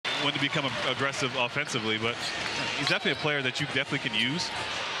when to become aggressive offensively, but he's definitely a player that you definitely can use.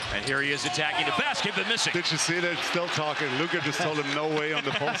 And here he is attacking the basket, but missing. Did you see that? Still talking. Luka just told him no way on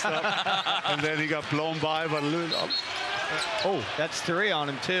the post up. And then he got blown by Luka. Oh, that's 3 on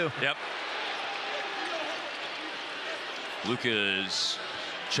him, too. Yep. Luka is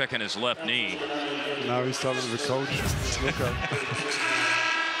checking his left knee. Now he's talking to the coach. Luka.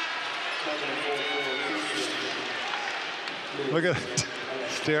 Look at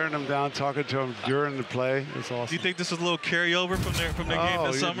staring him down, talking to him during the play. It's awesome. Do you think this is a little carryover from their game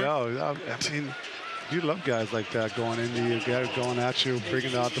this summer? No, I mean, you love guys like that going into you, going at you,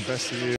 bringing out the best in you.